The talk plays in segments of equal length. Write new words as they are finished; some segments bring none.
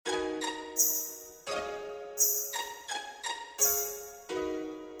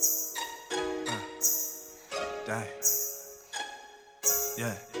Dang.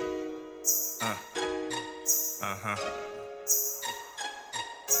 Yeah. Uh-huh.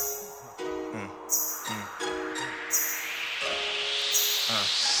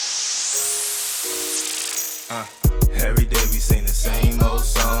 Every day we sing the same old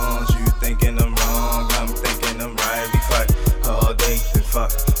songs. You thinking I'm wrong, I'm thinking I'm right. We fight all day and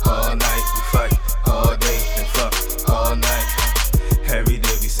fuck all night. We fight all day and fuck all night. Every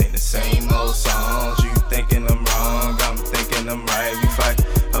day we sing the same old songs. You thinking I'm wrong, I'm thinking I'm right. We fight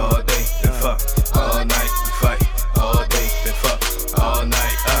all day and fuck all night. We fight all day and fuck all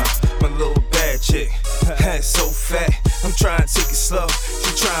night. My little bad chick, head so fat. I'm trying to take it slow,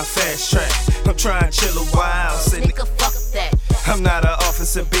 she trying fast track. I'm trying to chill a while, say nigga, fuck that. I'm not an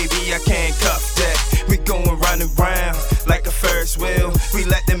officer, baby, I can't cuff that. We going round and round like a Ferris wheel. We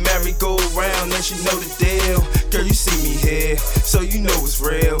let the merry go round, and she know the deal. Girl, you see me here, so you know it's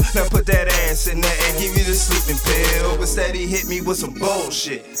real. Now put that ass in there and give you the sleeping pill. Instead he hit me with some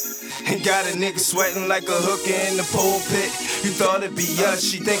bullshit and got a nigga sweating like a hooker in the pulpit. You thought it'd be us,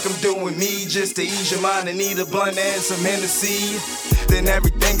 she think I'm doing me just to ease your mind and need a blunt and some Hennessy. Then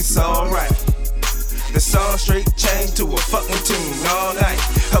everything is alright. The song straight changed to a fucking tune all night.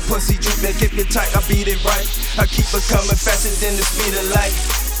 Her pussy drip and keep it tight, I beat it right. I keep her coming faster than the speed of light.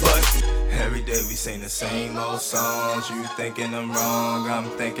 But every day we sing the same old songs. You thinking I'm wrong, I'm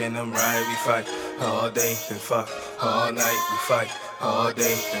thinking I'm right. We fight all day and fuck all night. We fight all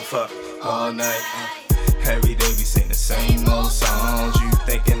day and fuck all night. Every day we sing the same old songs. You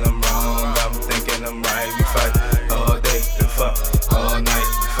thinking I'm wrong, I'm thinking I'm right. We fight all day and fuck all night.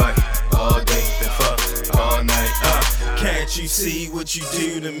 We fight all day and fuck all night. Can't you see what you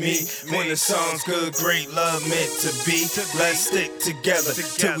do to me? When the song's good, great love meant to be. Let's stick together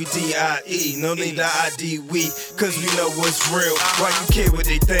till we D.I.E. No need to ID we, cause we know what's real. Why you care what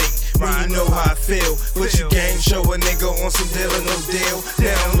they think when you know how I feel? Put your game, show a nigga on some deal or no deal.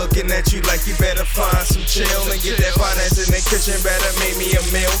 Now I'm looking at you like you better find some chill and get that finance in the kitchen. Better make me a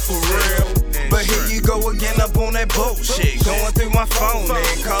meal for real. But here you go again up on that bullshit. Going through my phone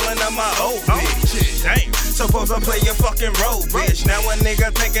and calling up my old bitch. Damn, suppose I play your fucking role, bitch. Now a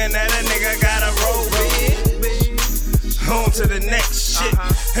nigga thinking that a nigga got a role, bitch. On to the next shit.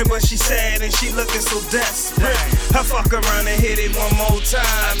 And but she sad and she looking so desperate. I fuck around and hit it one more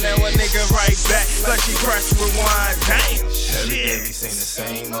time. Now a nigga right back like she press rewind. Damn. Every day we sing the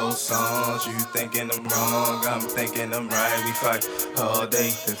same old songs. You thinking I'm wrong, I'm thinking I'm right. We fight all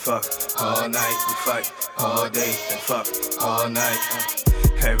day and fuck all night. We fight all day and fuck all night.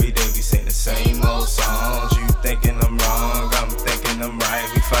 Every day we sing the same old songs. You thinking I'm wrong, I'm thinking I'm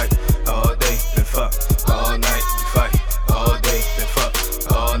right. We fight all day and fuck